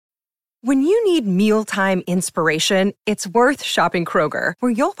When you need mealtime inspiration, it's worth shopping Kroger,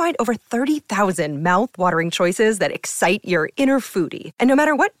 where you'll find over 30,000 mouth-watering choices that excite your inner foodie. And no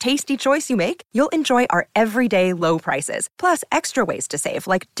matter what tasty choice you make, you'll enjoy our everyday low prices, plus extra ways to save,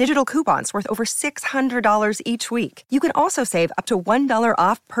 like digital coupons worth over $600 each week. You can also save up to $1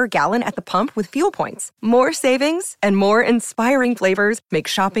 off per gallon at the pump with fuel points. More savings and more inspiring flavors make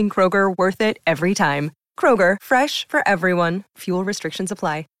shopping Kroger worth it every time. Kroger, fresh for everyone. Fuel restrictions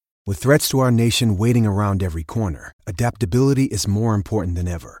apply. With threats to our nation waiting around every corner, adaptability is more important than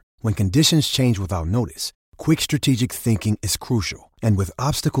ever. When conditions change without notice, quick strategic thinking is crucial. And with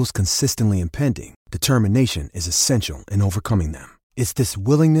obstacles consistently impending, determination is essential in overcoming them. It's this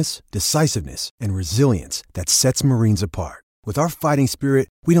willingness, decisiveness, and resilience that sets Marines apart. With our fighting spirit,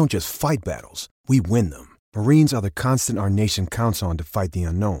 we don't just fight battles, we win them. Marines are the constant our nation counts on to fight the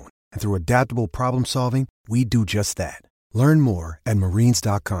unknown. And through adaptable problem solving, we do just that. Learn more at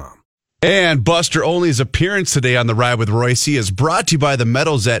marines.com. And Buster Olney's appearance today on The Ride with Royce is brought to you by the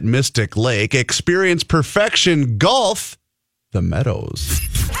Meadows at Mystic Lake. Experience perfection golf, the Meadows.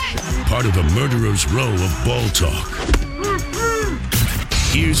 Part of the Murderer's Row of ball talk.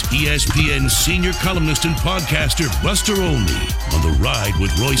 Here's ESPN senior columnist and podcaster Buster Olney on The Ride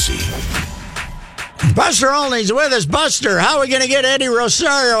with Royce. Buster Olney's with us. Buster, how are we going to get Eddie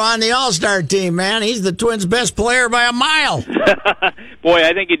Rosario on the All-Star team, man? He's the Twins' best player by a mile. Boy,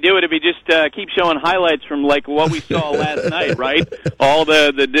 I think you'd do it if you just keep showing highlights from like what we saw last night, right? All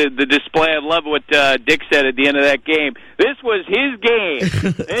the display. I love what Dick said at the end of that game. This was his game.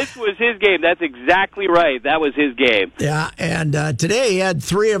 This was his game. That's exactly right. That was his game. Yeah, and today he had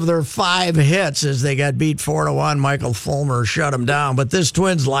 3 of their 5 hits as they got beat 4-1. Michael Fulmer shut him down. But this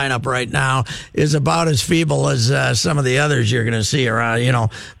Twins lineup right now is about as feeble as some of the others you're going to see around. You know,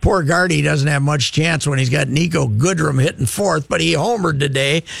 poor Gardy doesn't have much chance when he's got Nico Goodrum hitting 4th, but he homered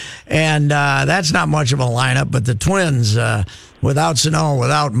today, and that's not much of a lineup. But the Twins, without Sano,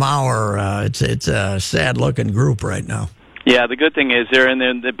 without Mauer, it's a sad-looking group right now. Yeah, the good thing is they're in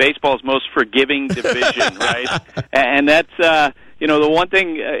the baseball's most forgiving division, right? And that's, the one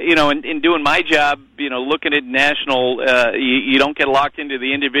thing, in doing my job, looking at national, you don't get locked into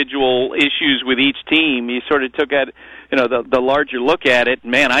the individual issues with each team. You sort of took at, the larger look at it.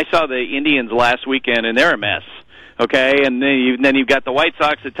 Man, I saw the Indians last weekend, and they're a mess. Okay, and then you've got the White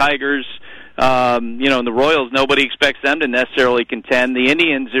Sox, the Tigers, and the Royals. Nobody expects them to necessarily contend. The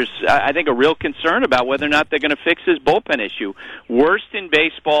Indians, there's, I think, a real concern about whether or not they're going to fix this bullpen issue. Worst in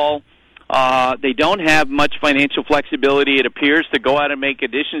baseball. They don't have much financial flexibility, it appears, to go out and make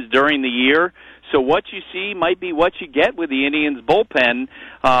additions during the year. So what you see might be what you get with the Indians' bullpen,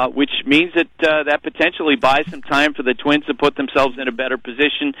 which means that that potentially buys some time for the Twins to put themselves in a better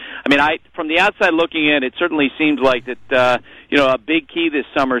position. I mean, from the outside looking in, it certainly seems like that a big key this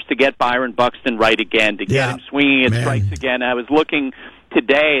summer is to get Byron Buxton right again, to get him swinging at strikes again. I was looking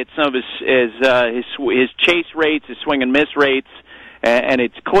today at some of his chase rates, his swing and miss rates. And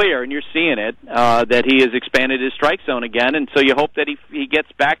it's clear, and you're seeing it, that he has expanded his strike zone again, and so you hope that he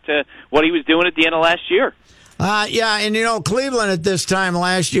gets back to what he was doing at the end of last year. And Cleveland at this time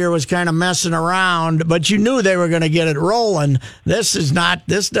last year was kind of messing around, but you knew they were going to get it rolling. This does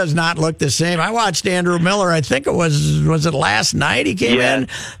not look the same. I watched Andrew Miller, I think it was it last night he came in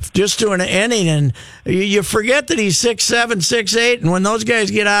just to an inning, and you forget that he's 6'7", 6'8", and when those guys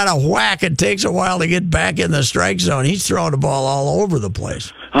get out of whack, it takes a while to get back in the strike zone. He's throwing the ball all over the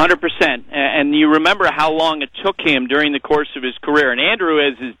place. 100%. And you remember how long it took him during the course of his career. And Andrew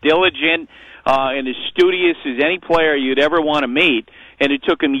is as diligent and as studious as any player you'd ever want to meet. And it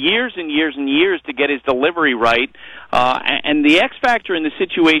took him years and years and years to get his delivery right. And the X factor in the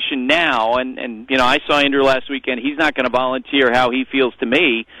situation now, and I saw Andrew last weekend, he's not going to volunteer how he feels to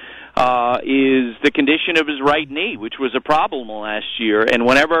me, is the condition of his right knee, which was a problem last year. And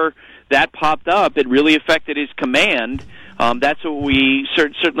whenever that popped up, it really affected his command. That's what we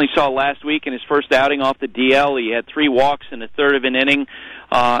certainly saw last week in his first outing off the DL. He had 3 walks in a third of an inning.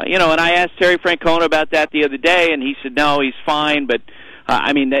 And I asked Terry Francona about that the other day, and he said, no, he's fine. But,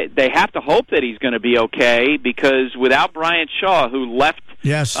 they have to hope that he's going to be okay, because without Bryant Shaw, who left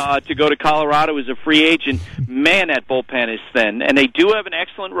to go to Colorado as a free agent, man, that bullpen is thin. And they do have an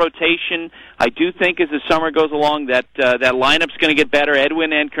excellent rotation. I do think as the summer goes along that lineup's going to get better.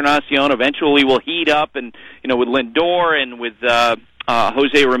 Edwin Encarnacion eventually will heat up, and with Lindor and with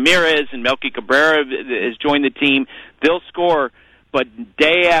Jose Ramirez and Melky Cabrera has joined the team, they'll score But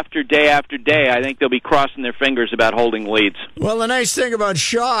day after day after day, I think they'll be crossing their fingers about holding leads. Well, the nice thing about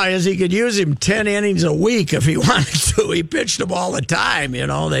Shaw is he could use him 10 innings a week if he wanted to. He pitched them all the time. You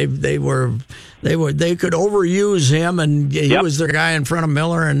know, they could overuse him, and he was their guy in front of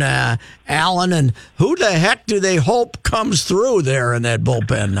Miller and Allen. And who the heck do they hope comes through there in that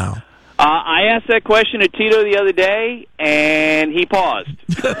bullpen now? I asked that question to Tito the other day, and he paused.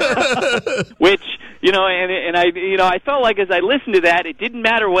 Which, you know, and I felt like as I listened to that, it didn't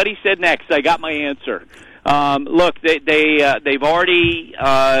matter what he said next. I got my answer. Look, they've already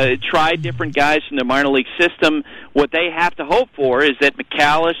tried different guys from the minor league system. What they have to hope for is that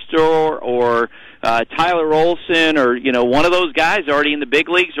McAllister or Tyler Olson or, you know, one of those guys already in the big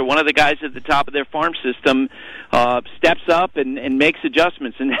leagues or one of the guys at the top of their farm system steps up and makes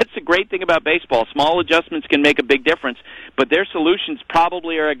adjustments. And that's the great thing about baseball. Small adjustments can make a big difference, but their solutions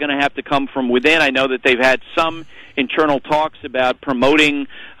probably are going to have to come from within. I know that they've had some internal talks about promoting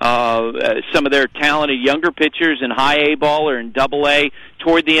some of their talented younger pitchers in high A ball or in double A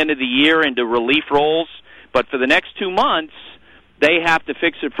toward the end of the year into relief roles. But for the next 2 months, they have to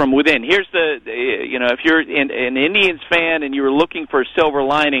fix it from within. Here's if you're an Indians fan and you were looking for a silver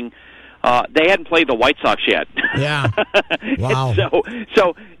lining, they hadn't played the White Sox yet. Yeah. Wow.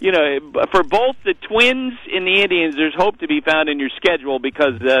 So for both the Twins and the Indians, there's hope to be found in your schedule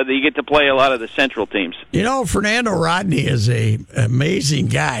because you get to play a lot of the Central teams. You know, Fernando Rodney is an amazing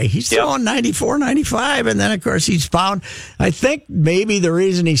guy. He's throwing 94, 95, and then, of course, he's found, I think maybe the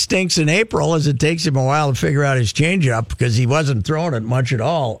reason he stinks in April is it takes him a while to figure out his changeup because he wasn't throwing it much at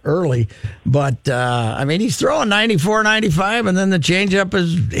all early. But, he's throwing 94, 95, and then the changeup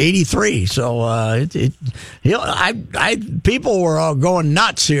is 83. So people were all going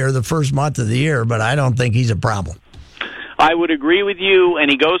nuts here the first month of the year, but I don't think he's a problem. I would agree with you,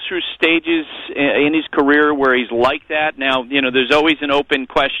 and he goes through stages in his career where he's like that. Now, there's always an open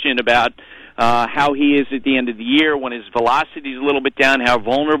question about how he is at the end of the year when his velocity is a little bit down, how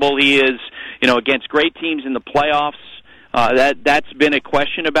vulnerable he is, against great teams in the playoffs. That's been a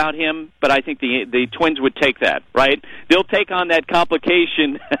question about him, but I think the Twins would take that, right? They'll take on that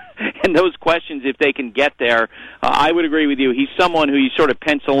complication and those questions if they can get there. I would agree with you. He's someone who you sort of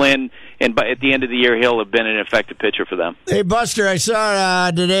pencil in, and at the end of the year, he'll have been an effective pitcher for them. Hey, Buster, I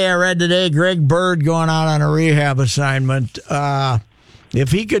read today, Greg Bird going out on a rehab assignment.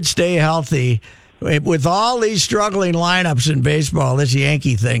 If he could stay healthy, with all these struggling lineups in baseball, this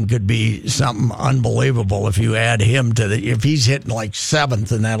Yankee thing could be something unbelievable if you add him to if he's hitting like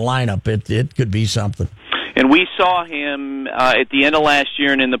seventh in that lineup, it could be something. And we saw him at the end of last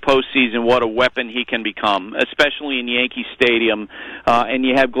year and in the postseason, what a weapon he can become, especially in Yankee Stadium. And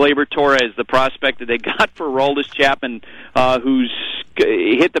you have Gleyber Torres, the prospect that they got for Aroldis Chapman, who's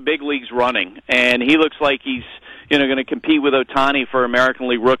hit the big leagues running. And he looks like he's going to compete with Ohtani for American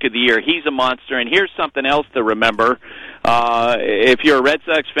League Rookie of the Year. He's a monster. And here's something else to remember. If you're a Red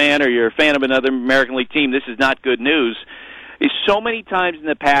Sox fan or you're a fan of another American League team, this is not good news. So many times in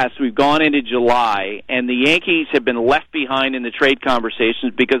the past we've gone into July and the Yankees have been left behind in the trade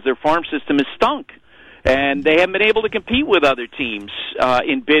conversations because their farm system has stunk. And they haven't been able to compete with other teams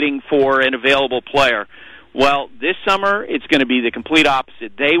in bidding for an available player. Well, this summer it's going to be the complete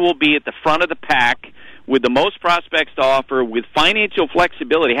opposite. They will be at the front of the pack with the most prospects to offer, with financial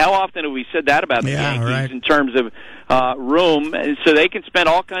flexibility. How often have we said that about the Yankees right. in terms of room? And so they can spend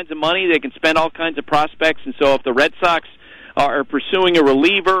all kinds of money, they can spend all kinds of prospects, and so if the Red Sox are pursuing a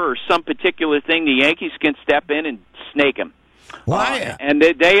reliever or some particular thing, the Yankees can step in and snake him. Why? And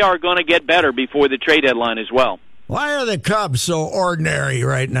they are going to get better before the trade deadline as well. Why are the Cubs so ordinary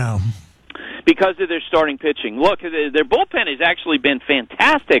right now? Because of their starting pitching. Look, their bullpen has actually been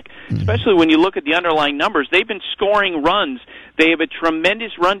fantastic, especially when you look at the underlying numbers. They've been scoring runs. They have a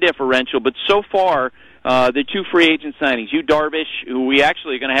tremendous run differential, but so far, the two free agent signings, Yu Darvish, who we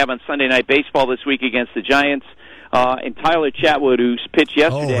actually are going to have on Sunday Night Baseball this week against the Giants, and Tyler Chatwood, who's pitched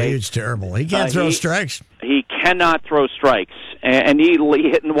yesterday. Oh, he's terrible. He can't throw strikes. He cannot throw strikes. And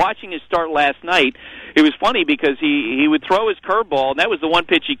watching his start last night, it was funny because he would throw his curveball, and that was the one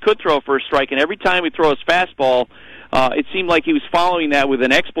pitch he could throw for a strike, and every time he'd throw his fastball, it seemed like he was following that with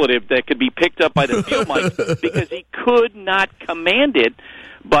an expletive that could be picked up by the field mic because he could not command it.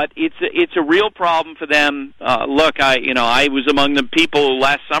 But it's a real problem for them. Look, I was among the people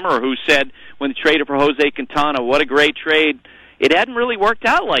last summer who said when they traded for Jose Quintana, what a great trade. It hadn't really worked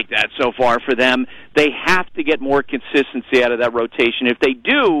out like that so far for them. They have to get more consistency out of that rotation. If they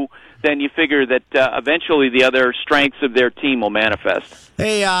do, then you figure that eventually the other strengths of their team will manifest.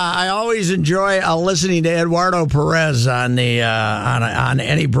 Hey, I always enjoy listening to Eduardo Perez on the on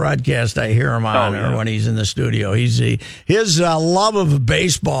any broadcast I hear him on, or when he's in the studio. His love of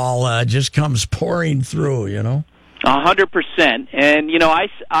baseball just comes pouring through, 100%. And,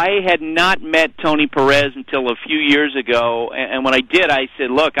 I had not met Tony Perez until a few years ago. And when I did, I said,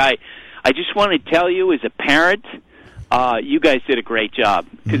 look, I just want to tell you as a parent, you guys did a great job.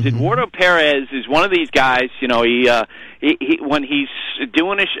 Because Eduardo Perez is one of these guys, he when he's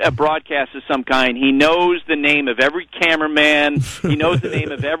doing a broadcast of some kind, he knows the name of every cameraman. He knows the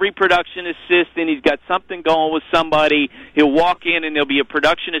name of every production assistant. He's got something going with somebody. He'll walk in, and there'll be a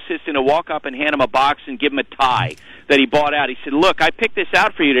production assistant who'll walk up and hand him a box and give him a tie that he bought out. He said, look, I picked this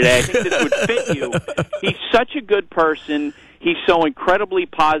out for you today. I think this would fit you. He's such a good person. He's so incredibly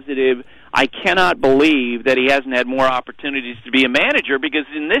positive. I cannot believe that he hasn't had more opportunities to be a manager, because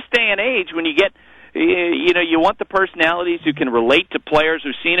in this day and age, when you get, you want the personalities who can relate to players.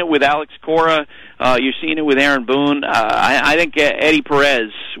 We've seen it with Alex Cora. You're seeing it with Aaron Boone. I think Eddie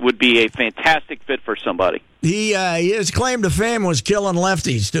Perez would be a fantastic fit for somebody. His claim to fame was killing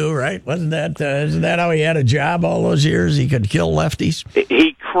lefties too, right? Isn't that how he had a job all those years? He could kill lefties.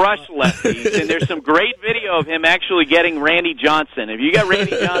 He crushed lefties, and there's some great video of him actually getting Randy Johnson. If you got Randy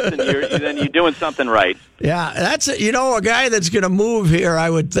Johnson, then you're doing something right. Yeah, that's a guy that's going to move here.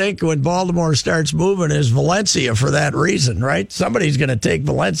 I would think when Baltimore starts moving is Valencia for that reason, right? Somebody's going to take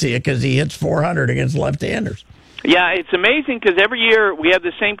Valencia because he hits 400 against left-handers. Yeah, it's amazing because every year we have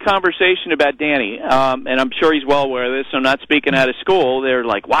the same conversation about Danny, and I'm sure he's well aware of this, so I'm not speaking out of school. They're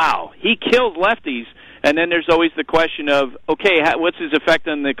like, wow, he kills lefties. And then there's always the question of, okay, what's his effect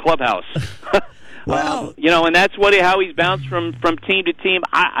on the clubhouse? Well, and that's how he's bounced from team to team.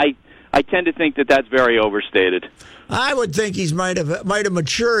 I tend to think that that's very overstated. I would think he's might have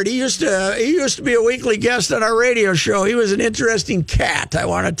matured. He used to be a weekly guest on our radio show. He was an interesting cat, I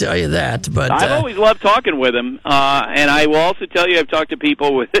want to tell you that. But I've always loved talking with him, and I will also tell you I've talked to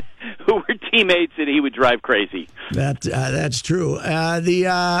people who were teammates that he would drive crazy. That's true.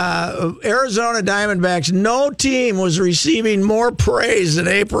 The Arizona Diamondbacks, no team was receiving more praise in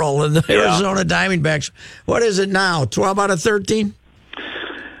April than the Arizona Diamondbacks. What is it now, 12 out of 13?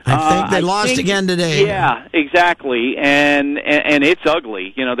 I think they lost again today. Yeah, exactly, and it's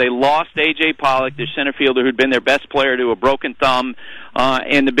ugly. They lost A.J. Pollock, their center fielder, who'd been their best player, to a broken thumb.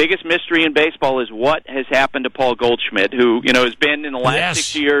 And the biggest mystery in baseball is what has happened to Paul Goldschmidt, who has been in the last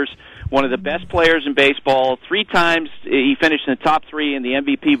 6 years one of the best players in baseball. 3 times he finished in the top 3 in the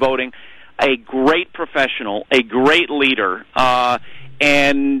MVP voting. A great professional, a great leader,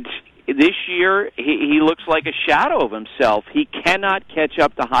 and this year, he looks like a shadow of himself. He cannot catch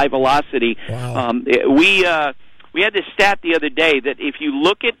up to high velocity. Wow. We had this stat the other day that if you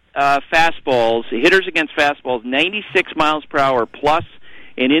look at fastballs, hitters against fastballs, 96 miles per hour plus,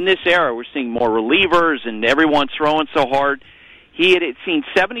 and in this era, we're seeing more relievers and everyone's throwing so hard. He had seen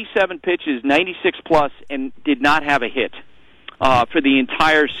 77 pitches, 96 plus, and did not have a hit for the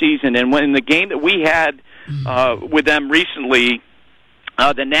entire season. And when the game that we had with them recently,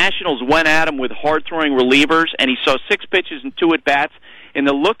 the Nationals went at him with hard-throwing relievers, and he saw 6 pitches and 2 at-bats. And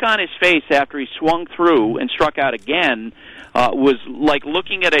the look on his face after he swung through and struck out again was like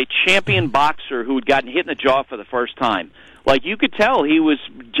looking at a champion boxer who had gotten hit in the jaw for the first time. Like, you could tell he was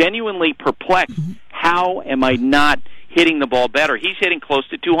genuinely perplexed. How am I not hitting the ball better? He's hitting close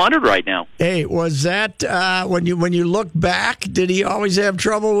to 200 right now. Hey, was that when you look back, did he always have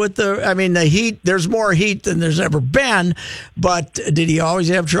trouble with the heat? There's more heat than there's ever been, but did he always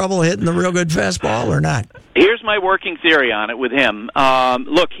have trouble hitting the real good fastball or not? Here's my working theory on it with him.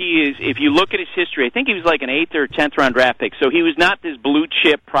 Look, if you look at his history, I think he was like an 8th or 10th round draft pick, so he was not this blue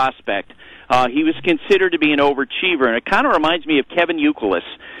chip prospect. He was considered to be an overachiever, and it kind of reminds me of Kevin Youkilis.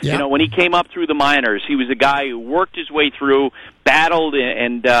 Yeah. When he came up through the minors, he was a guy who worked his way through, battled,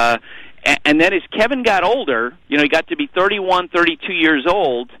 and then as Kevin got older, he got to be 31, 32 years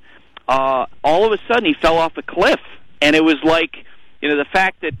old, all of a sudden he fell off the cliff. And it was like, the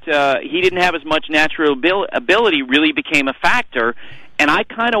fact that he didn't have as much natural ability really became a factor, and I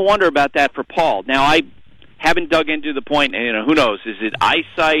kind of wonder about that for Paul. Now, I haven't dug into the point, who knows, is it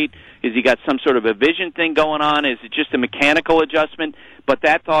eyesight? Is he got some sort of a vision thing going on? Is it just a mechanical adjustment? But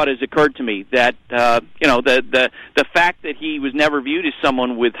that thought has occurred to me that the fact that he was never viewed as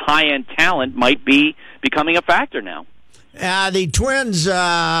someone with high-end talent might be becoming a factor now. The Twins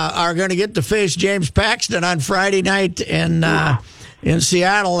are going to get to face James Paxton on Friday night, and in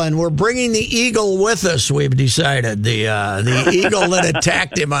Seattle, and we're bringing the eagle with us. We've decided the eagle that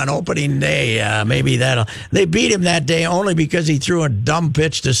attacked him on opening day. Maybe they beat him that day only because he threw a dumb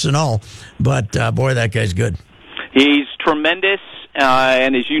pitch to Sano. But boy, that guy's good. He's tremendous,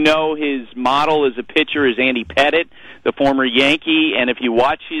 and as you know, his model as a pitcher is Andy Pettitte, the former Yankee. And if you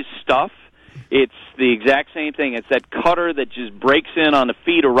watch his stuff, it's the exact same thing. It's that cutter that just breaks in on the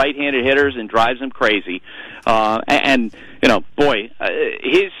feet of right-handed hitters and drives them crazy. And you know, boy,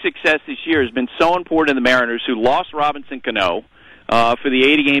 his success this year has been so important to the Mariners, who lost Robinson Cano for the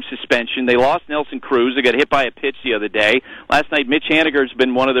 80-game suspension. They lost Nelson Cruz. They got hit by a pitch the other day. Last night, Mitch Haniger's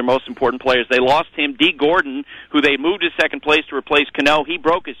been one of their most important players. They lost him. Dee Gordon, who they moved to second place to replace Cano, he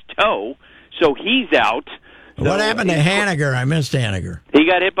broke his toe, so he's out. What happened to Haniger? I missed Haniger. He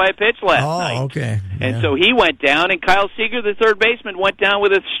got hit by a pitch last night. Oh, okay. Yeah. And so he went down, and Kyle Seager, the third baseman, went down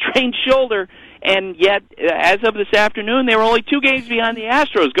with a strained shoulder. And yet, as of this afternoon, they were only 2 games behind the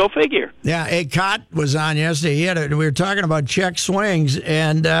Astros. Go figure. Yeah, Cott was on yesterday. We were talking about check swings,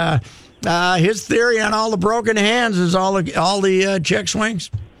 and his theory on all the broken hands is all the check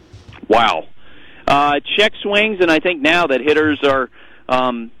swings. Wow. Check swings, and I think now that hitters are,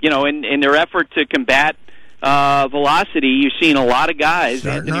 in their effort to combat velocity, you've seen a lot of guys.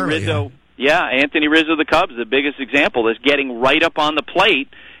 Starting Anthony early, Rizzo, Anthony Rizzo, the Cubs, the biggest example, is getting right up on the plate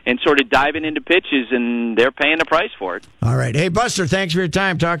and sort of diving into pitches, and they're paying the price for it. All right. Hey, Buster, thanks for your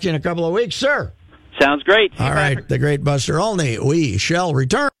time. Talk to you in a couple of weeks, sir. Sounds great. All right. Patrick. The great Buster Olney. We shall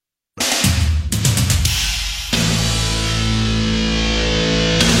return.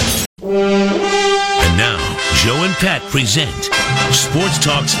 And now, Joe and Pat present Sports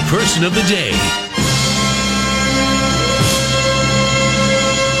Talk's Person of the Day.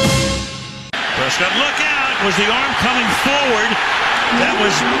 Prescott, look out! Was the arm coming forward? That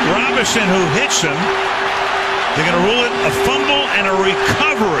was Robinson who hits him. They're going to rule it a fumble and a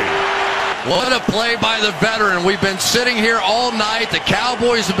recovery. What a play by the veteran. We've been sitting here all night. The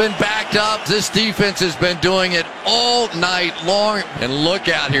Cowboys have been backed up. This defense has been doing it all night long. And look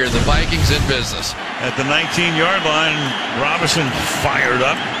out here, the Vikings in business. At the 19-yard line, Robinson fired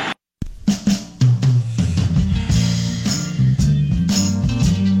up.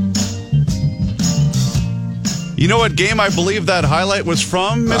 You know what game I believe that highlight was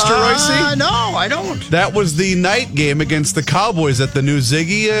from, Mr. Royce? No, I don't. That was the night game against the Cowboys at the new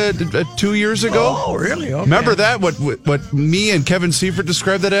Ziggy 2 years ago. Oh, really? Okay. Remember that? What me and Kevin Seifert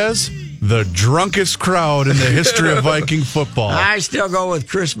described that as? The drunkest crowd in the history of Viking football. I still go with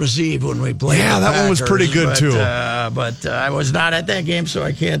Christmas Eve when we played. Yeah, the that one was pretty good, too. But I was not at that game, so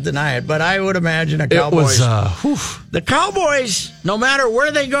I can't deny it. But I would imagine the Cowboys. The Cowboys, no matter where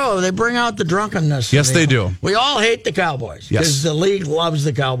they go, they bring out the drunkenness. Yes, they do. We all hate the Cowboys because the league loves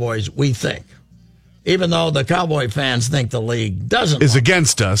the Cowboys, we think. Even though the Cowboy fans think the league doesn't. Is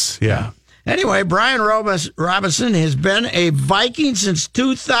against us, yeah. Anyway, Brian Robinson has been a Viking since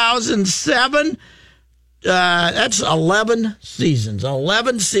 2007. That's 11 seasons.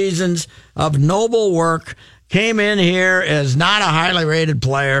 11 seasons of noble work. Came in here as not a highly rated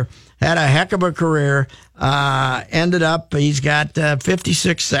player. Had a heck of a career. Ended up, he's got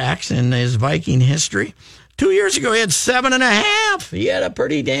 56 sacks in his Viking history. 2 years ago, he had 7.5. He had a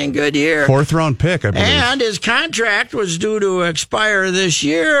pretty dang good year. 4th round pick, I believe. And his contract was due to expire this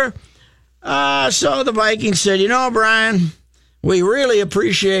year. So the Vikings said, Brian, we really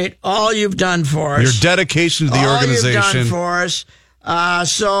appreciate all you've done for us. Your dedication to the organization. All you've done for us.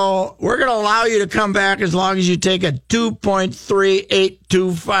 So we're going to allow you to come back as long as you take a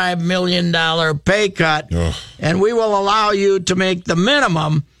 $2.3825 million pay cut. Ugh. And we will allow you to make the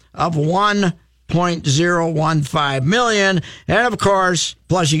minimum of $1.015 million. And, of course,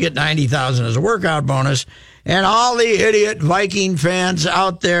 plus you get $90,000 as a workout bonus. And all the idiot Viking fans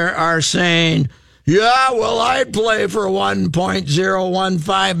out there are saying, yeah, well, I'd play for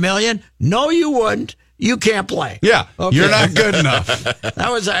 $1.015 million. No, you wouldn't. You can't play. Yeah, okay. You're not good enough. That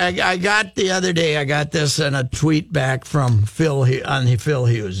was I got the other day. I got this in a tweet back from Phil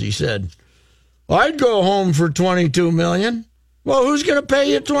Hughes. He said, "I'd go home for $22 million." Well, who's going to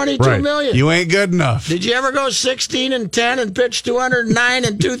pay you $22 million? You ain't good enough. Did you ever go 16-10 and pitch 209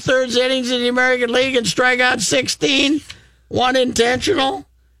 and 2/3 innings in the American League and strike out 16? One intentional?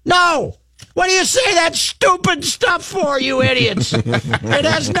 No. What do you say that stupid stuff for, you idiots? It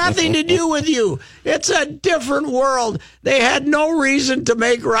has nothing to do with you. It's a different world. They had no reason to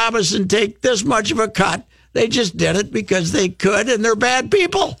make Robinson take this much of a cut. They just did it because they could, and they're bad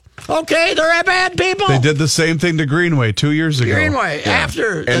people. Okay, they're bad people. They did the same thing to Greenway 2 years ago.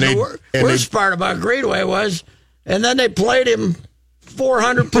 After. And the worst part about Greenway was, and then they played him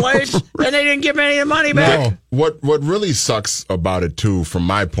 400 plays, and they didn't give any of the money back. No. What really sucks about it, too, from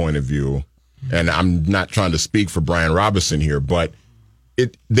my point of view, and I'm not trying to speak for Brian Robinson here, but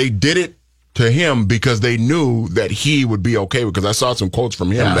they did it to him because they knew that he would be okay, because I saw some quotes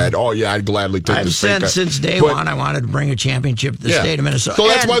from him that, I'd gladly take this. I've said since day one I wanted to bring a championship to the state of Minnesota. So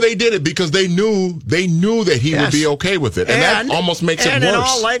that's why they did it, because they knew that he would be okay with it. And that almost makes it worse. And in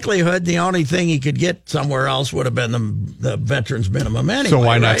all likelihood, the only thing he could get somewhere else would have been the veterans minimum anyway. So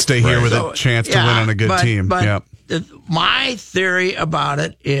why not stay here with a chance to win on a good team? But my theory about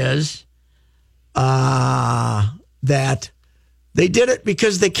it is that they did it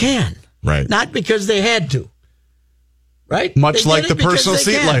because they can. Right. Not because they had to. Right? Much like the personal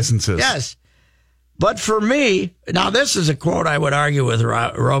seat licenses. Yes. But for me, now this is a quote I would argue with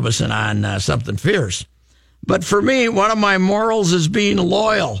Robeson on Something Fierce. But for me, one of my morals is being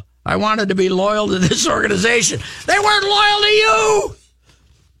loyal. I wanted to be loyal to this organization. They weren't loyal to you.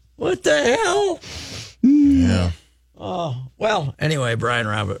 What the hell? Yeah. Oh, well, anyway, Brian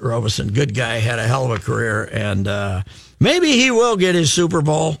Robeson, good guy, had a hell of a career. And maybe he will get his Super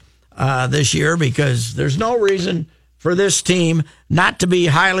Bowl this year, because there's no reason for this team not to be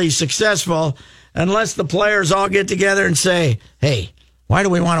highly successful unless the players all get together and say, hey, why do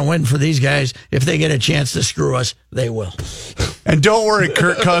we want to win for these guys? If they get a chance to screw us, they will. And don't worry,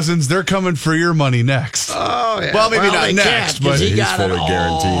 Kirk Cousins, they're coming for your money next. Oh, yeah. Well, maybe not next, but he's fully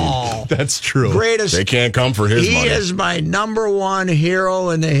guaranteed. That's true. Greatest. They can't come for his money. He is my number one hero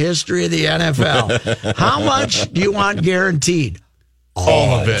in the history of the NFL. How much do you want guaranteed?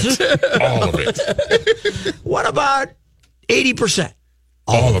 All of it. All of it. What about 80%?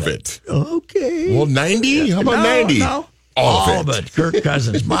 All of it. Okay. Well, 90? How about 90? No. All of it. Kirk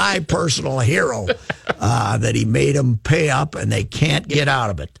Cousins, my personal hero, that he made them pay up and they can't get out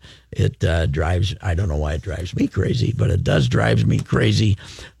of it. It drives, I don't know why it drives me crazy, but it does drive me crazy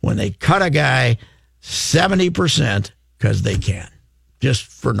when they cut a guy 70% because they can, just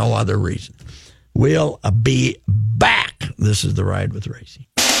for no other reason. We'll be back. This is The Ride with Racey.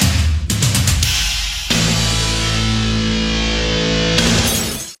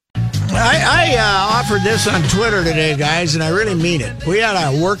 I offered this on Twitter today, guys, and I really mean it. We had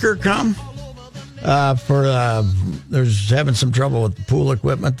a worker come there's having some trouble with the pool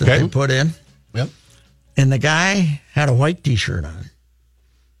equipment that they put in. Yep. And the guy had a white T-shirt on,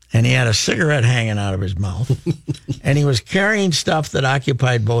 and he had a cigarette hanging out of his mouth, and he was carrying stuff that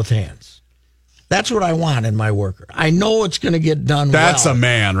occupied both hands. That's what I want in my worker. I know it's going to get done well. That's a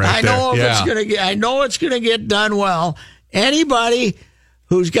man right there. I know it's going to get done well. Anybody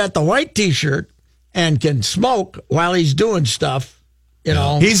who's got the white T-shirt and can smoke while he's doing stuff,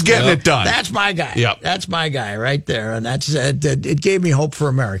 he's getting it done. That's my guy. Yep. That's my guy right there. And that's it gave me hope for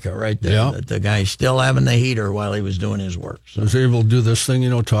America right there. Yep. That the guy's still having the heater while he was doing his work. So. I was able to do this thing,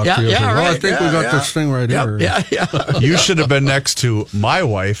 talk to you. I think we got this thing right here. Yeah. You should have been next to my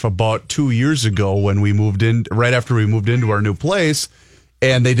wife about 2 years ago when we moved in, right after we moved into our new place,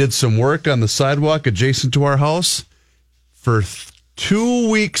 and they did some work on the sidewalk adjacent to our house. For 2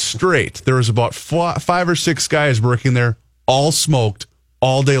 weeks straight, there was about 5 or 6 guys working there, all smoked,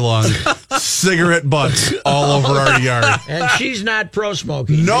 all day long, cigarette butts all over our yard. And she's not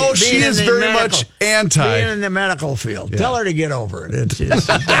pro-smoking. No, she is very much anti. Being in the medical field. Yeah. Tell her to get over it. It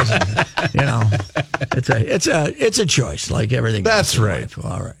doesn't, it's a choice like everything That's else in right. life.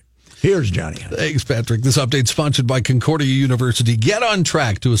 All right. Here's Johnny. Thanks, Patrick. This update sponsored by Concordia University. Get on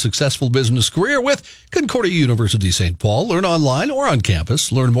track to a successful business career with Concordia University St. Paul. Learn online or on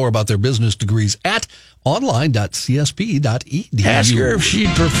campus. Learn more about their business degrees at online.csp.edu. Ask her if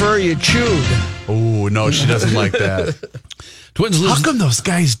she'd prefer you chewed. Oh, no, she doesn't like that. Twins lose. How come those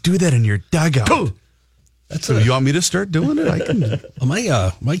guys do that in your dugout? So you want me to start doing it? I can.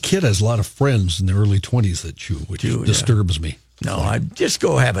 My kid has a lot of friends in their early 20s that chew, which disturbs me. No, I'd just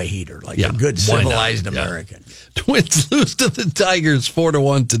go have a heater like a good civilized American. Twins lose to the Tigers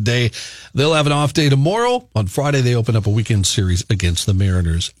 4-1 today. They'll have an off day tomorrow. On Friday, they open up a weekend series against the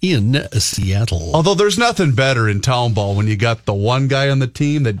Mariners in Seattle. Although there's nothing better in town ball when you got the one guy on the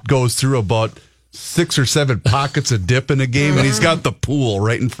team that goes through about 6 or 7 pockets of dip in a game, and he's got the pool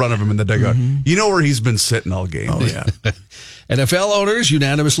right in front of him in the dugout. You know where he's been sitting all game. Oh, yeah. NFL owners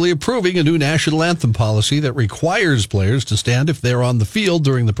unanimously approving a new national anthem policy that requires players to stand if they're on the field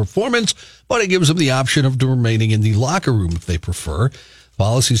during the performance, but it gives them the option of remaining in the locker room if they prefer.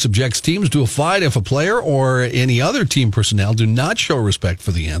 Policy subjects teams to a fine if a player or any other team personnel do not show respect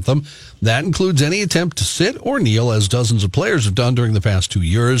for the anthem. That includes any attempt to sit or kneel, as dozens of players have done during the past 2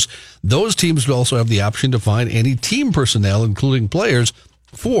 years. Those teams would also have the option to fine any team personnel, including players,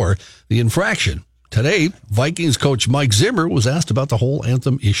 for the infraction. Today, Vikings coach Mike Zimmer was asked about the whole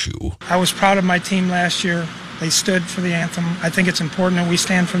anthem issue. I was proud of my team last year. They stood for the anthem. I think it's important that we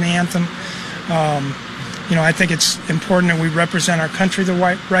stand for the anthem. I think it's important that we represent our country the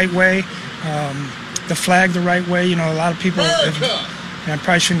right way, the flag the right way. A lot of people I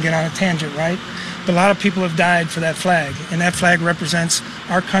probably shouldn't get on a tangent, right? But a lot of people have died for that flag, and that flag represents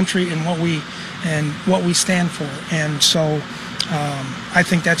our country and what we stand for. And so I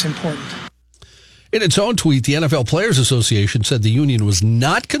think that's important. In its own tweet, the NFL Players Association said the union was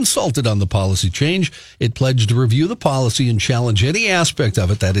not consulted on the policy change. It pledged to review the policy and challenge any aspect of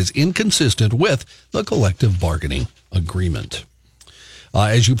it that is inconsistent with the collective bargaining agreement.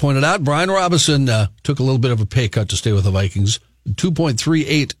 As you pointed out, Brian Robinson took a little bit of a pay cut to stay with the Vikings.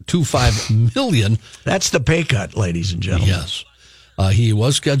 $2.3825 million. That's the pay cut, ladies and gentlemen. Yes. He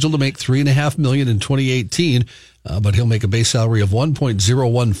was scheduled to make $3.5 million in 2018. But he'll make a base salary of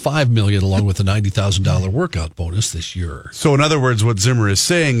 $1.015 million along with a $90,000 workout bonus this year. So, in other words, what Zimmer is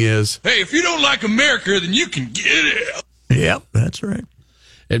saying is, hey, if you don't like America, then you can get it. Yep, that's right.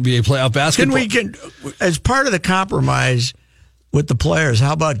 NBA playoff basketball. As part of the compromise with the players,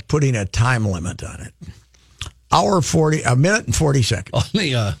 how about putting a time limit on it? A minute and 40 seconds.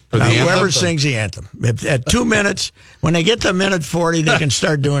 Whoever sings the anthem. At 2 minutes, when they get to minute 40, they can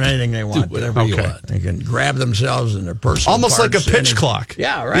start doing anything they want. Whatever you want. They can grab themselves in their personal almost parts. like a pitch clock.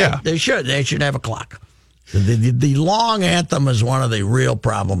 Yeah, right. Yeah. They should have a clock. The long anthem is one of the real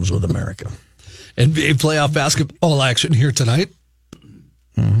problems with America. NBA playoff basketball action here tonight.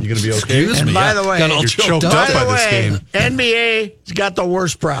 You going to be okay? Excuse me. By the way, got all you're choked up by this game. NBA's got the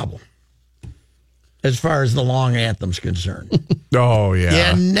worst problem as far as the long anthem's concerned. Oh,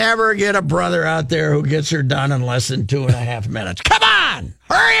 yeah. You never get a brother out there who gets her done in less than 2.5 minutes. Come on!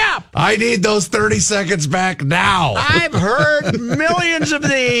 Hurry up! I need those 30 seconds back now. I've heard millions of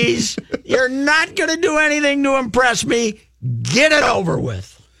these. You're not going to do anything to impress me. Get it over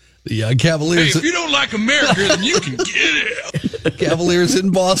with. The Cavaliers. Hey, if you don't like America, then you can get it. Cavaliers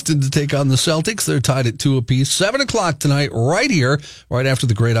in Boston to take on the Celtics. They're tied at 2 apiece. 7 o'clock tonight, right here, right after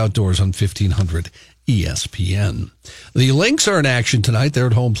the Great Outdoors on 1500 ESPN. The Lynx are in action tonight. They're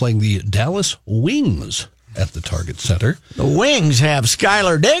at home playing the Dallas Wings at the Target Center. The Wings have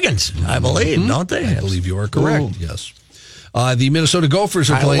Skylar Diggins, I believe, don't they? I believe you are correct, yes. The Minnesota Gophers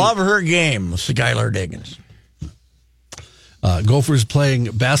are playing. I love her game, Skylar Diggins. Gophers playing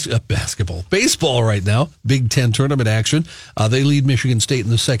baseball right now. Big Ten tournament action. They lead Michigan State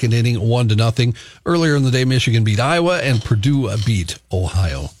in the second inning, 1-0. Earlier in the day, Michigan beat Iowa and Purdue beat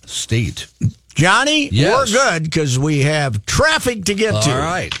Ohio State. Johnny, yes. We're good because we have traffic to get to. All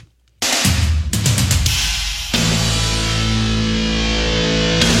right.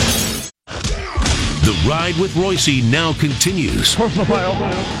 The Ride with Royce now continues. Personal foul,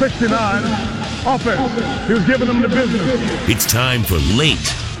 69, offense. He was giving them the business. It's time for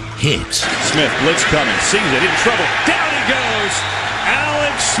late hits. Smith, blitz coming, sees it, in trouble. Down he goes.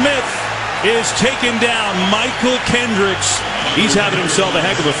 Alex Smith is taken down. Michael Kendricks. He's having himself a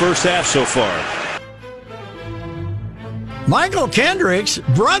heck of a first half so far. Michael Kendricks,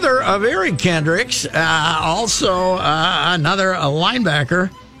 brother of Eric Kendricks, also another linebacker,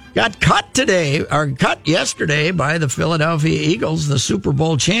 got cut yesterday by the Philadelphia Eagles, the Super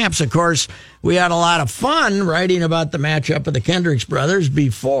Bowl champs. Of course, we had a lot of fun writing about the matchup of the Kendricks brothers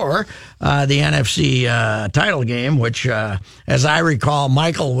before the NFC title game, which, as I recall,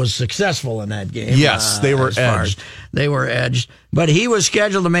 Michael was successful in that game. Yes, they were edged. They were edged. But he was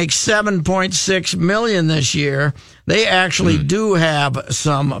scheduled to make $7.6 million this year. They actually do have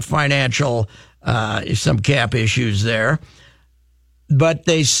some financial, some cap issues there. But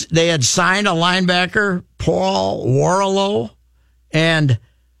they had signed a linebacker, Paul Warrilow, and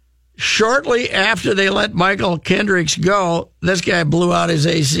shortly after they let Michael Kendricks go, this guy blew out his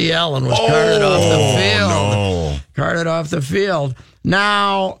ACL and was carted off the field. No. Carted off the field.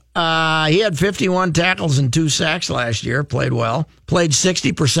 Now, he had 51 tackles and 2 sacks last year, played well, played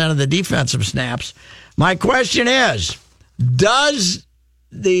 60% of the defensive snaps. My question is, do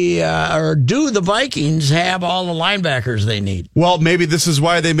the Vikings have all the linebackers they need? Well, maybe this is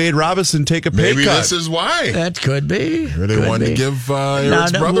why they made Robinson take a pay cut. Maybe this is why. That could be. Or they wanted to give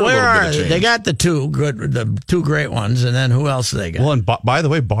Eric's brother a little bit of change. They got the two great ones, and then who else do they got? Well, and by the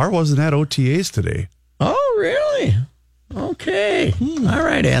way, Barr wasn't at OTAs today. Oh, really? Okay. All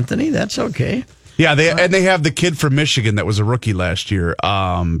right, Anthony, that's okay. Yeah, they have the kid from Michigan that was a rookie last year,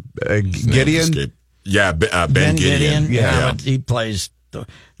 Gideon. Yeah, Ben Gideon. Yeah, he plays.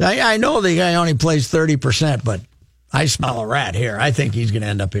 I know the guy only plays 30%, but I smell a rat here. I think he's going to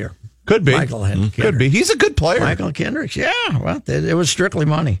end up here. Could be. Michael Kendricks. Could be. He's a good player. Michael Kendricks, yeah. Well, it was strictly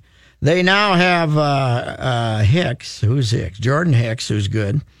money. They now have Hicks. Who's Hicks? Jordan Hicks, who's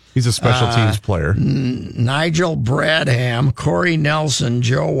good. He's a special teams player. Nigel Bradham, Corey Nelson,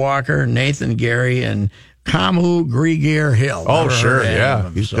 Joe Walker, Nathan Gary, and Kamu Grigir-Hill. Oh, sure,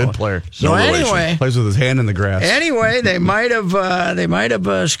 yeah, he's a good player. So anyway, plays with his hand in the grass. Anyway, they might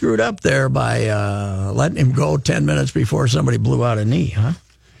have screwed up there by letting him go 10 minutes before somebody blew out a knee, huh?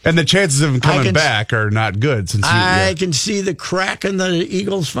 And the chances of him coming back are not good. Since I can see the crack in the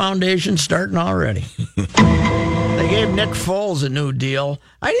Eagles foundation starting already. They gave Nick Foles a new deal.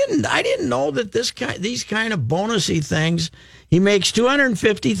 I didn't know that these kind of bonusy things. He makes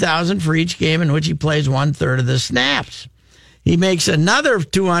 $250,000 for each game in which he plays 1/3 of the snaps. He makes another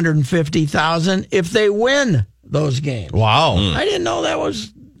 $250,000 if they win those games. Wow! I didn't know that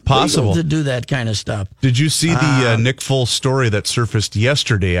was possible to do that kind of stuff. Did you see the Nick Foles story that surfaced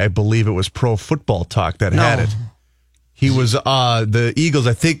yesterday? I believe it was Pro Football Talk that had it. He was the Eagles.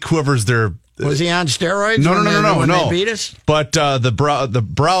 I think whoever's their. Was he on steroids? No. They beat us? But the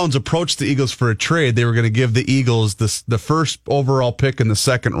Browns approached the Eagles for a trade. They were going to give the Eagles the first overall pick in the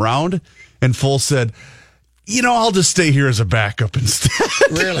second round, and Foles said, I'll just stay here as a backup instead.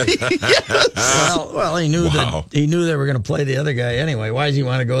 Really? Yes. Well, he knew they were going to play the other guy anyway. Why does he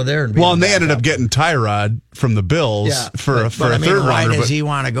want to go there? And they ended up getting Tyrod from the Bills for a third rounder. Why does he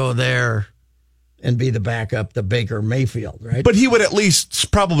want to go there and be the backup to Baker Mayfield, right? But he would at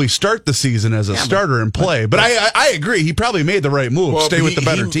least probably start the season as a starter and play. But I agree. He probably made the right move. Stay with the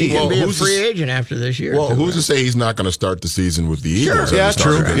better team. He can be a free agent after this year. Well, who's to say he's not going to start the season with the Eagles? Sure. Yeah,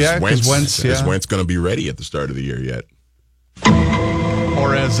 true. Yeah, because Wentz going to be ready at the start of the year yet?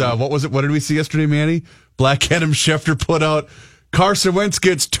 Or as, what was it? What did we see yesterday, Manny? Black Adam Schefter put out, Carson Wentz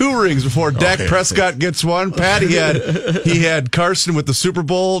gets 2 rings before Dak Prescott gets 1. Pat, he had Carson with the Super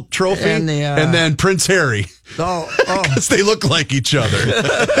Bowl trophy, and then Prince Harry. Because they look like each other.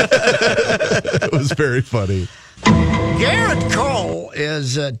 It was very funny. Garrett Cole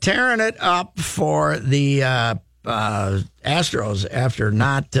is tearing it up for the Astros after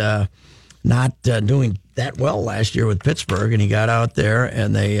not doing that well last year with Pittsburgh, and he got out there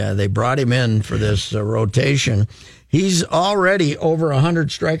and they brought him in for this rotation. He's already over 100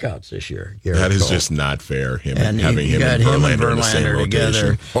 strikeouts this year. Garrett Cole. Just not fair. Having him and Verlander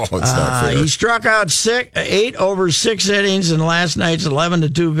together. Oh, it's not fair. He struck out 8 over 6 innings in last night's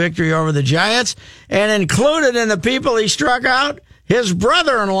 11-2 victory over the Giants, and included in the people he struck out, his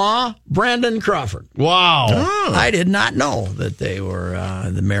brother-in-law, Brandon Crawford. Wow. I did not know that they were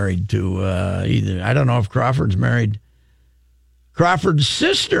married to either. I don't know if Crawford's married. Crawford's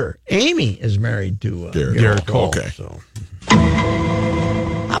sister, Amy, is married to Garrett Cole. Okay. So.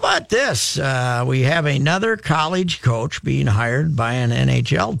 How about this? We have another college coach being hired by an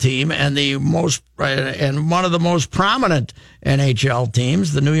NHL team, and one of the most prominent NHL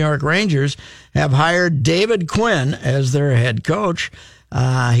teams, the New York Rangers, have hired David Quinn as their head coach.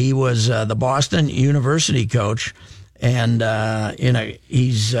 He was the Boston University coach. And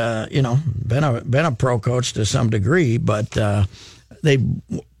he's been a pro coach to some degree, but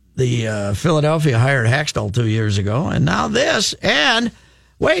Philadelphia hired Hextall 2 years ago, and now this. And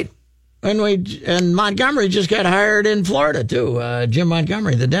Montgomery just got hired in Florida too. Jim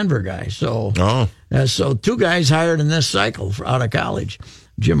Montgomery, the Denver guy. So 2 guys hired in this cycle out of college,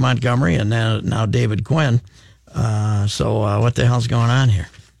 Jim Montgomery and now David Quinn. So what the hell's going on here?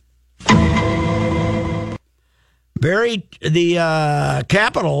 Barry, the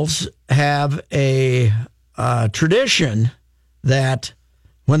Capitals have a tradition that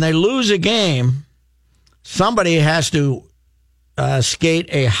when they lose a game, somebody has to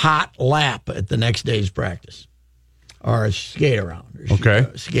skate a hot lap at the next day's practice, or skate around.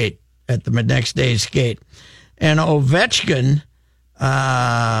 Skate at the next day's skate. And Ovechkin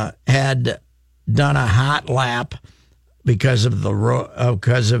had done a hot lap because of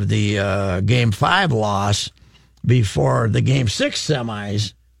the Game 5 loss before the Game 6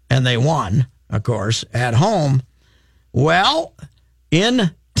 semis, and they won, of course, at home. Well,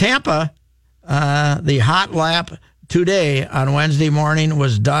 in Tampa, the hot lap today on Wednesday morning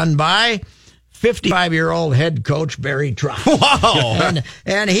was done by 55-year-old head coach Barry Trotz. Wow.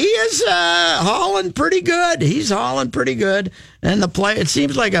 And he is hauling pretty good. He's hauling pretty good. And it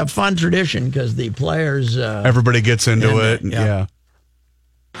seems like a fun tradition because the players... everybody gets into it. Yeah.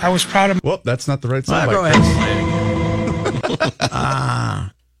 I was proud of... Whoop, that's not the right side. Go ahead.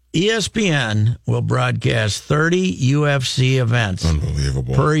 ESPN will broadcast 30 UFC events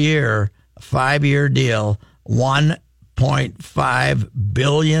per year, 5-year deal, $1.5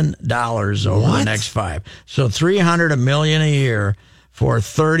 billion over the next 5. So $300 million a year for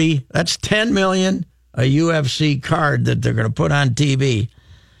 30. That's $10 million a UFC card that they're going to put on TV.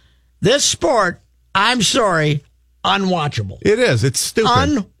 This sport, I'm sorry, unwatchable. It is. It's stupid.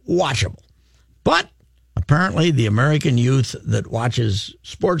 Unwatchable. But apparently the American youth that watches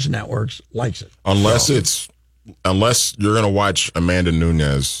sports networks likes it. Unless you're going to watch Amanda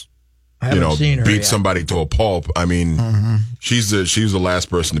Nunes, seen her beat yet. somebody to a pulp. I mean, she was the last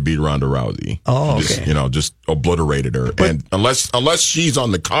person to beat Ronda Rousey. Oh, okay. Just obliterated her. And unless she's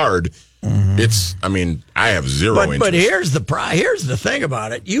on the card, I have zero interest. But here's the thing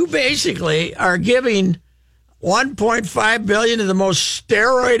about it. You basically are giving $1.5 billion to the most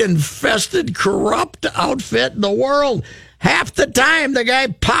steroid-infested, corrupt outfit in the world. Half the time, the guy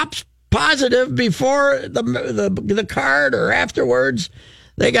pops positive before the card or afterwards.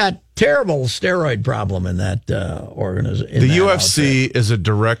 They got terrible steroid problem in that organization. The UFC is a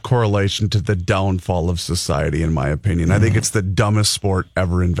direct correlation to the downfall of society, in my opinion. I think it's the dumbest sport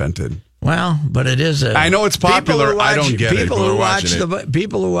ever invented. Well, but it is. I know it's popular. I don't get it. People who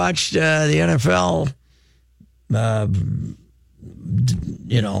watch the NFL,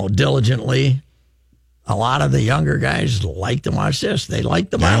 diligently. A lot of the younger guys like to watch this. They like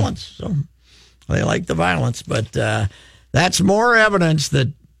the violence, so they like the violence. But that's more evidence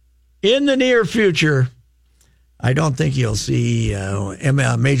that in the near future, I don't think you'll see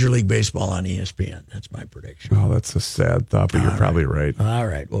Major League Baseball on ESPN. That's my prediction. Oh, that's a sad thought, but you're probably right. All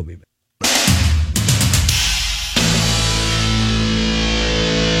right, we'll be back.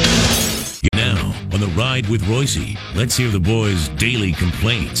 Now, on the Ride with Royce, let's hear the boys' daily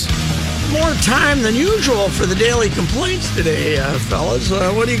complaints. More time than usual for the daily complaints today, fellas.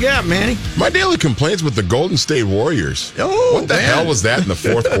 What do you got, Manny? My daily complaints with the Golden State Warriors. Oh, what the hell was that in the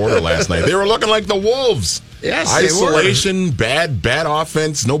fourth quarter last night? They were looking like the Wolves. Yes, isolation, bad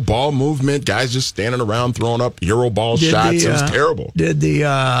offense, no ball movement, guys just standing around throwing up hero ball shots. It was terrible. Did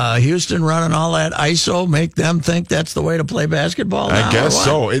the Houston running all that ISO make them think that's the way to play basketball now, I guess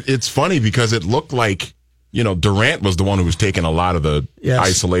so. It's funny because it looked like, Durant was the one who was taking a lot of the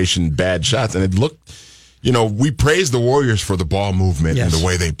isolation bad shots, and it looked, we praised the Warriors for the ball movement and the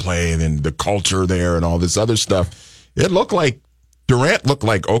way they play and the culture there and all this other stuff. It looked like Durant looked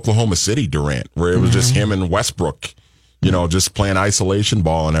like Oklahoma City Durant, where it was just him and Westbrook, just playing isolation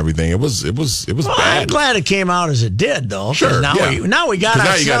ball and everything. It was bad. I'm glad it came out as it did, though. Sure. Now we got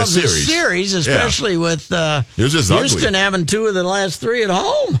ourselves a series, especially with Houston ugly. Having 2 of the last 3 at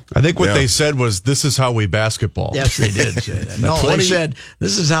home. I think what they said was, "This is how we basketball." Yes, they did say that. No, they said,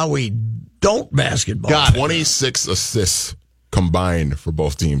 "This is how we don't basketball." Got 26 assists combined for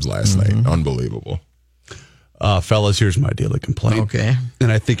both teams last night. Unbelievable. Fellas, here's my daily complaint. Okay.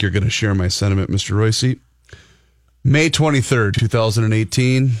 And I think you're going to share my sentiment, Mr. Royce. May 23rd,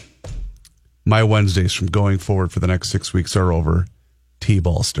 2018, my Wednesdays from going forward for the next 6 weeks are over.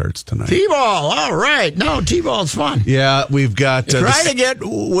 T-ball starts tonight. T-ball, all right. No, T-ball's fun. Yeah, we've got... Try to get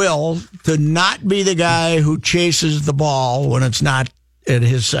Will to not be the guy who chases the ball when it's not at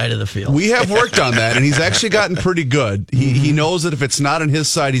his side of the field. We have worked on that, and he's actually gotten pretty good. He knows that if it's not on his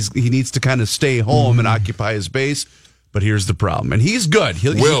side, he needs to kind of stay home and occupy his base. But here's the problem. And he's good.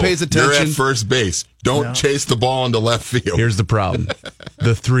 He pays attention. You're at first base. Don't chase the ball into left field. Here's the problem.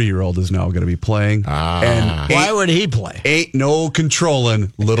 The 3-year-old is now going to be playing. And why would he play? Ain't no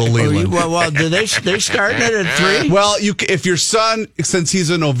controlling little Leland. Well, do they starting it at 3? Well, if your son, since he's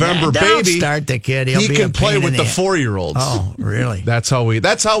a November baby, start the kid. He can play with the 4-year-olds. Oh, really? That's how we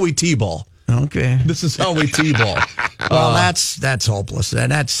T-ball. Okay. This is how we T-ball. Well, that's hopeless. And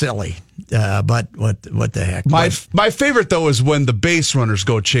that's silly. But what the heck? My favorite, though, is when the base runners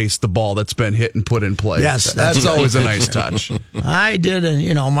go chase the ball that's been hit and put in play. Yes. That's always a nice touch. I did,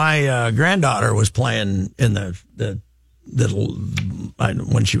 my granddaughter was playing in the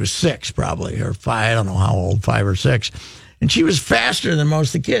when she was 6, probably, or 5, I don't know how old, 5 or 6. And she was faster than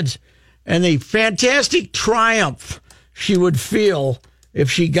most of the kids. And the fantastic triumph she would feel if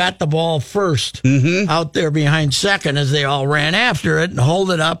she got the ball first out there behind second as they all ran after it and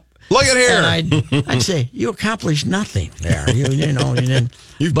hold it up. Look at here. And I'd say, you accomplished nothing there. You didn't.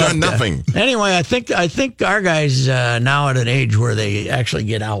 You've done nothing. Anyway, I think our guys now at an age where they actually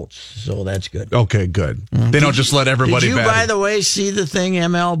get outs, so that's good. Okay, good. They don't just let everybody Did you, by the way, see the thing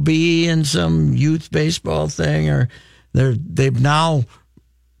MLB and some youth baseball thing? Or they've now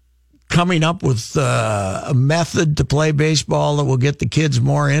coming up with a method to play baseball that will get the kids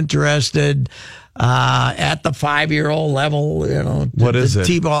more interested at the 5-year-old level. What is it?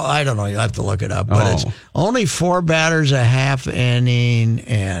 T-ball. I don't know. You have to look it up. But it's only 4 batters a half inning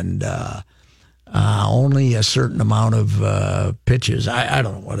and only a certain amount of pitches. I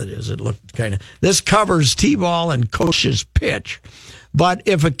don't know what it is. It looked kind of. This covers T-ball and coach's pitch. But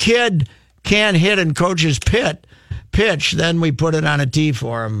if a kid can't hit and coach's pitch, pitch, then we put it on a tee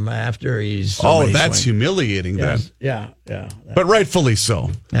for him after he's. That's humiliating then. Yeah. But rightfully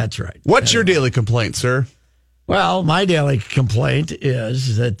so. That's right. What's your daily complaint, sir? Well, my daily complaint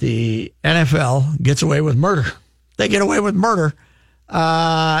is that the NFL gets away with murder. They get away with murder.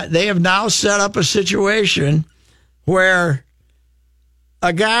 They have now set up a situation where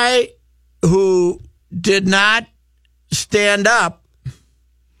a guy who did not stand up,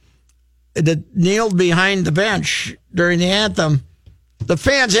 that kneeled behind the bench during the anthem, the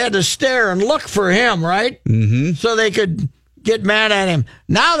fans had to stare and look for him, right? Mm-hmm. So they could get mad at him.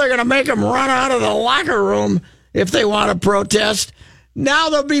 Now they're going to make him run out of the locker room if they want to protest. Now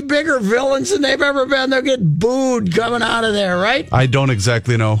they'll be bigger villains than they've ever been. They'll get booed coming out of there, right? I don't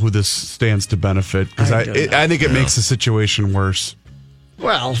exactly know who this stands to benefit because I think it makes the situation worse.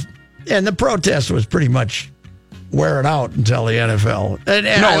 Well, and the protest was pretty much wear it out until the NFL. And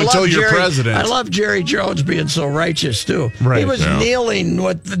until you're president. I love Jerry Jones being so righteous, too. Right, he was kneeling,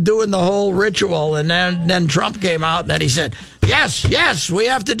 doing the whole ritual, and then Trump came out, and then he said, yes, we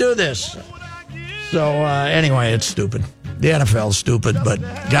have to do this. So, anyway, it's stupid. The NFL's stupid, but,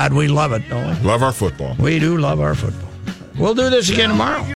 God, we love it, don't we? Love our football. We do love our football. We'll do this again tomorrow.